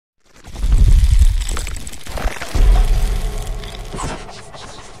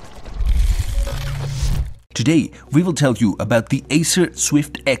Today, we will tell you about the Acer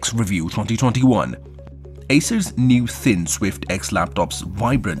Swift X Review 2021. Acer's new thin Swift X laptop's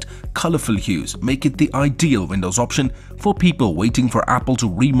vibrant, colorful hues make it the ideal Windows option for people waiting for Apple to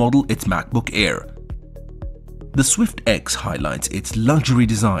remodel its MacBook Air. The Swift X highlights its luxury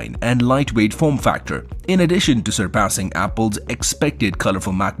design and lightweight form factor, in addition to surpassing Apple's expected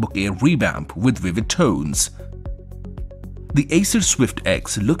colorful MacBook Air revamp with vivid tones. The Acer Swift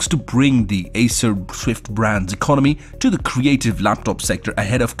X looks to bring the Acer Swift brand's economy to the creative laptop sector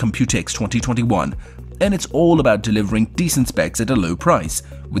ahead of Computex 2021, and it's all about delivering decent specs at a low price,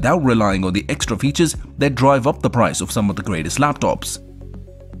 without relying on the extra features that drive up the price of some of the greatest laptops.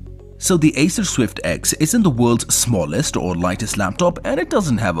 So the Acer Swift X isn't the world's smallest or lightest laptop, and it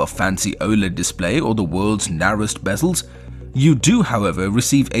doesn't have a fancy OLED display or the world's narrowest bezels. You do, however,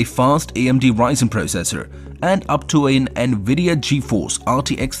 receive a fast AMD Ryzen processor and up to an Nvidia GeForce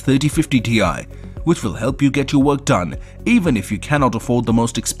RTX 3050 Ti, which will help you get your work done even if you cannot afford the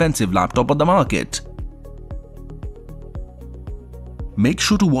most expensive laptop on the market. Make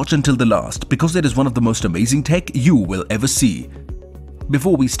sure to watch until the last because it is one of the most amazing tech you will ever see.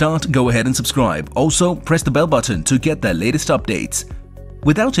 Before we start, go ahead and subscribe. Also, press the bell button to get the latest updates.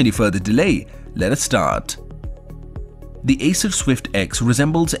 Without any further delay, let us start. The Acer Swift X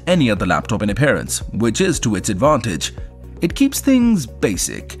resembles any other laptop in appearance, which is to its advantage. It keeps things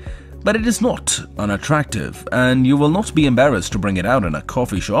basic, but it is not unattractive, and you will not be embarrassed to bring it out in a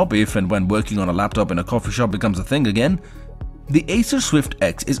coffee shop if and when working on a laptop in a coffee shop becomes a thing again. The Acer Swift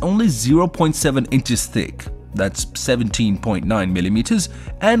X is only 0.7 inches thick, that's 17.9 millimeters,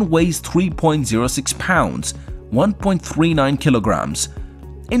 and weighs 3.06 pounds, 1.39 kilograms.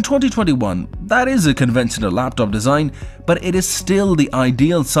 In 2021, that is a conventional laptop design, but it is still the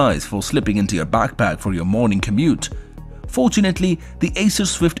ideal size for slipping into your backpack for your morning commute. Fortunately, the Acer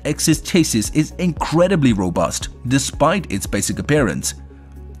Swift X's chassis is incredibly robust despite its basic appearance.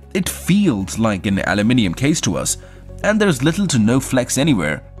 It feels like an aluminium case to us, and there's little to no flex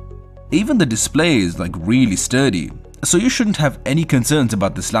anywhere. Even the display is really sturdy, so you shouldn't have any concerns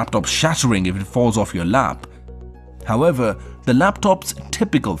about this laptop shattering if it falls off your lap. However, the laptop's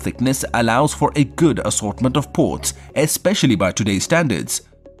typical thickness allows for a good assortment of ports, especially by today's standards.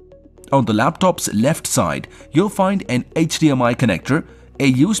 On the laptop's left side, you'll find an HDMI connector,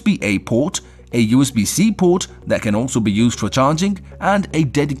 a USB-A port, a USB-C port that can also be used for charging, and a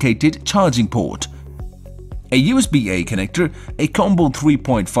dedicated charging port. A USB-A connector, a combo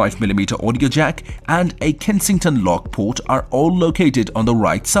 3.5mm audio jack, and a Kensington lock port are all located on the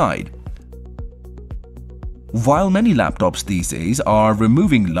right side. While many laptops these days are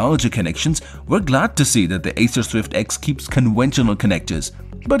removing larger connections, we're glad to see that the Acer Swift X keeps conventional connectors.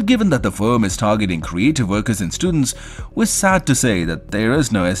 But given that the firm is targeting creative workers and students, we're sad to say that there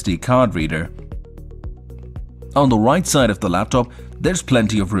is no SD card reader. On the right side of the laptop, there's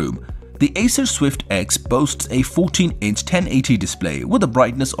plenty of room. The Acer Swift X boasts a 14-inch 1080 display with a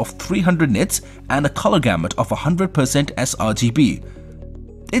brightness of 300 nits and a color gamut of 100% sRGB.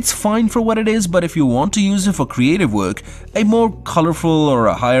 It's fine for what it is, but if you want to use it for creative work, a more colorful or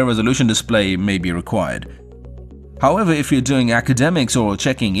a higher resolution display may be required. However, if you're doing academics or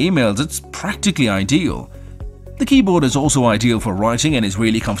checking emails, it's practically ideal. The keyboard is also ideal for writing and is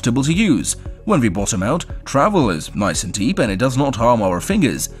really comfortable to use. When we bottom out, travel is nice and deep and it does not harm our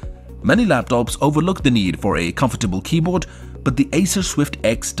fingers. Many laptops overlook the need for a comfortable keyboard, but the Acer Swift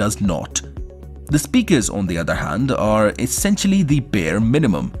X does not. The speakers, on the other hand, are essentially the bare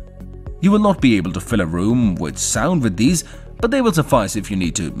minimum. You will not be able to fill a room with sound with these, but they will suffice if you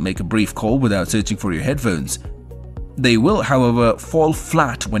need to make a brief call without searching for your headphones. They will, however, fall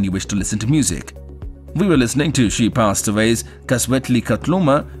flat when you wish to listen to music. We were listening to She Passed Away's Kasvetli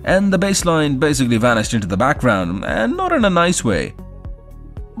Katluma, and the bass line basically vanished into the background, and not in a nice way.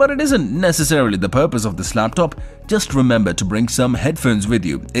 But it isn't necessarily the purpose of this laptop. Just remember to bring some headphones with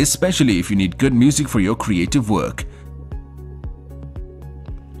you, especially if you need good music for your creative work.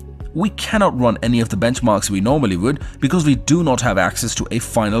 We cannot run any of the benchmarks we normally would because we do not have access to a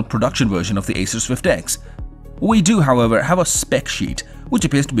final production version of the Acer Swift X. We do, however, have a spec sheet, which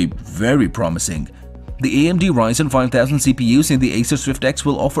appears to be very promising. The AMD Ryzen 5000 CPUs in the Acer Swift X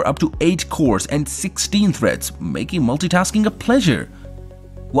will offer up to 8 cores and 16 threads, making multitasking a pleasure.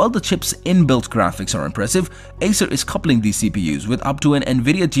 While the chip's inbuilt graphics are impressive, Acer is coupling these CPUs with up to an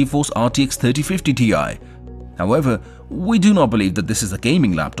Nvidia GeForce RTX 3050 Ti. However, we do not believe that this is a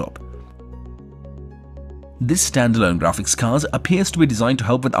gaming laptop. This standalone graphics card appears to be designed to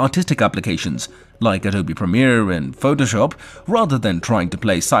help with artistic applications like Adobe Premiere and Photoshop rather than trying to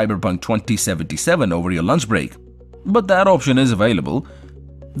play Cyberpunk 2077 over your lunch break. But that option is available.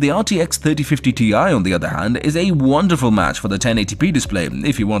 The RTX 3050 Ti, on the other hand, is a wonderful match for the 1080p display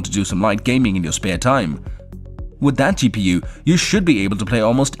if you want to do some light gaming in your spare time. With that GPU, you should be able to play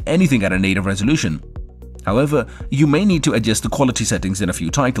almost anything at a native resolution. However, you may need to adjust the quality settings in a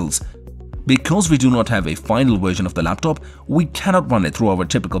few titles. Because we do not have a final version of the laptop, we cannot run it through our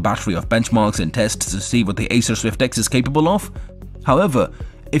typical battery of benchmarks and tests to see what the Acer Swift X is capable of. However,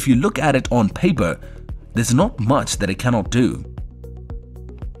 if you look at it on paper, there's not much that it cannot do.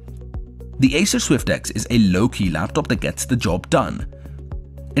 The Acer Swift X is a low-key laptop that gets the job done.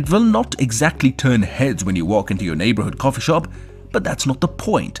 It will not exactly turn heads when you walk into your neighborhood coffee shop, but that's not the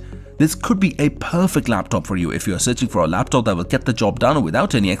point. This could be a perfect laptop for you if you are searching for a laptop that will get the job done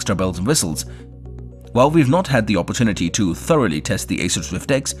without any extra bells and whistles. While we've not had the opportunity to thoroughly test the Acer Swift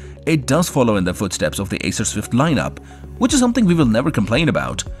X, it does follow in the footsteps of the Acer Swift lineup, which is something we will never complain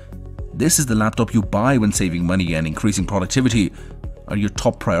about. This is the laptop you buy when saving money and increasing productivity are your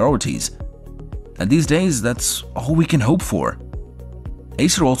top priorities. And these days, that's all we can hope for.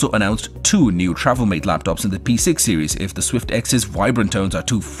 Acer also announced 2 new travel-mate laptops in the P6 series if the Swift X's vibrant tones are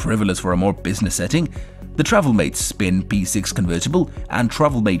too frivolous for a more business setting. The travel-mate Spin P6 convertible and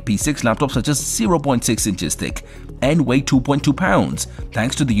travel-mate P6 laptops are just 0.6 inches thick and weigh 2.2 pounds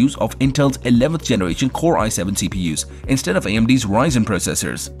thanks to the use of Intel's 11th generation Core i7 CPUs instead of AMD's Ryzen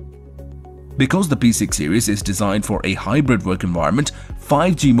processors. Because the P6 series is designed for a hybrid work environment,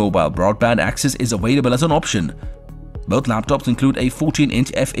 5G mobile broadband access is available as an option. Both laptops include a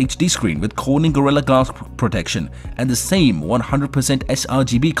 14-inch FHD screen with Corning Gorilla Glass protection and the same 100%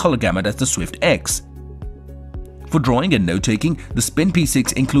 sRGB color gamut as the Swift X. For drawing and note-taking, the Spin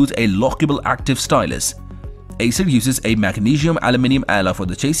P6 includes a lockable active stylus. Acer uses a magnesium aluminium alloy for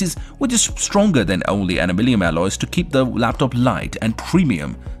the chassis, which is stronger than only aluminium alloys to keep the laptop light and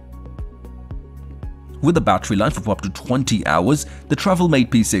premium. With a battery life of up to 20 hours, the travel-mate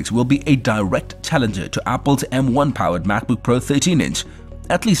P6 will be a direct challenger to Apple's M1-powered MacBook Pro 13-inch,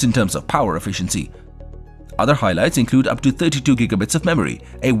 at least in terms of power efficiency. Other highlights include up to 32 GB of memory,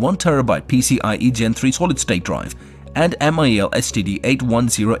 a 1TB PCIe Gen 3 solid-state drive, and MIL STD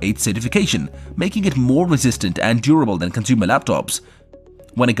 8108 certification, making it more resistant and durable than consumer laptops.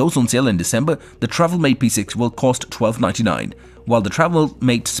 When it goes on sale in December, the travel-mate P6 will cost $1299, while the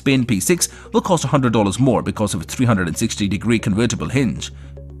travel-mate Spin P6 will cost $100 more because of its 360-degree convertible hinge.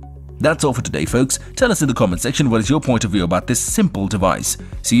 That's all for today, folks. Tell us in the comment section what is your point of view about this simple device.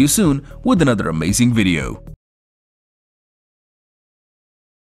 See you soon with another amazing video.